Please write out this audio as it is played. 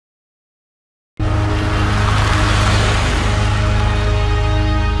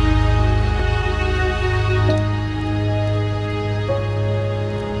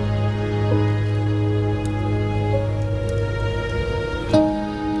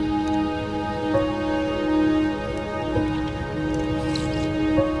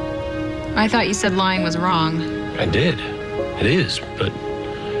I thought you said lying was wrong. I did. It is, but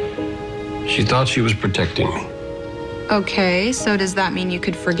she thought she was protecting me. Okay, so does that mean you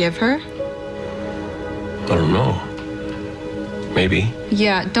could forgive her? I don't know. Maybe.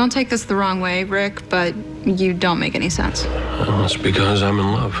 Yeah, don't take this the wrong way, Rick, but you don't make any sense. Well, it's because I'm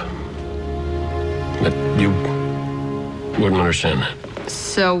in love. But you wouldn't understand that.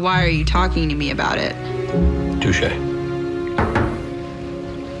 So why are you talking to me about it? Touche.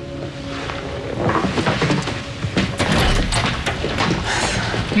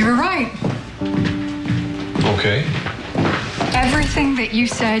 You were right. Okay. Everything that you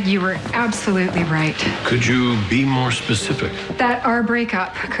said, you were absolutely right. Could you be more specific? That our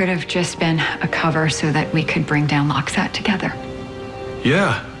breakup could have just been a cover so that we could bring down Loxat together.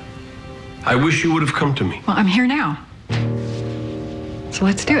 Yeah. I wish you would have come to me. Well, I'm here now. So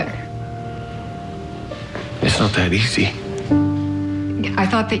let's do it. It's not that easy. I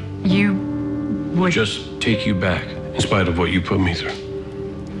thought that you would... Just take you back, in spite of what you put me through.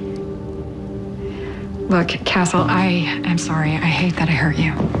 Look, Castle, I am sorry. I hate that I hurt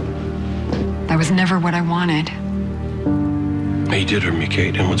you. That was never what I wanted. You did hurt me,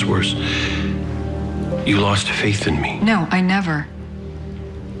 Kate, and what's worse, you lost faith in me. No, I never.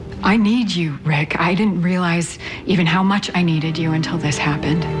 I need you, Rick. I didn't realize even how much I needed you until this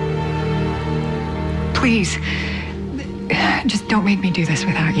happened. Please, just don't make me do this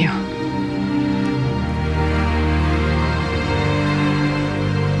without you.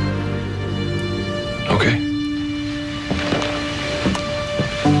 Okay.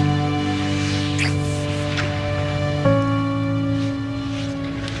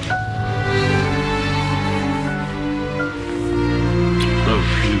 Look,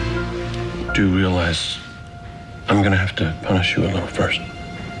 you do realize I'm gonna have to punish you a little first.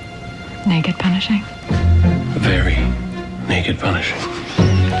 Naked punishing? Very naked punishing.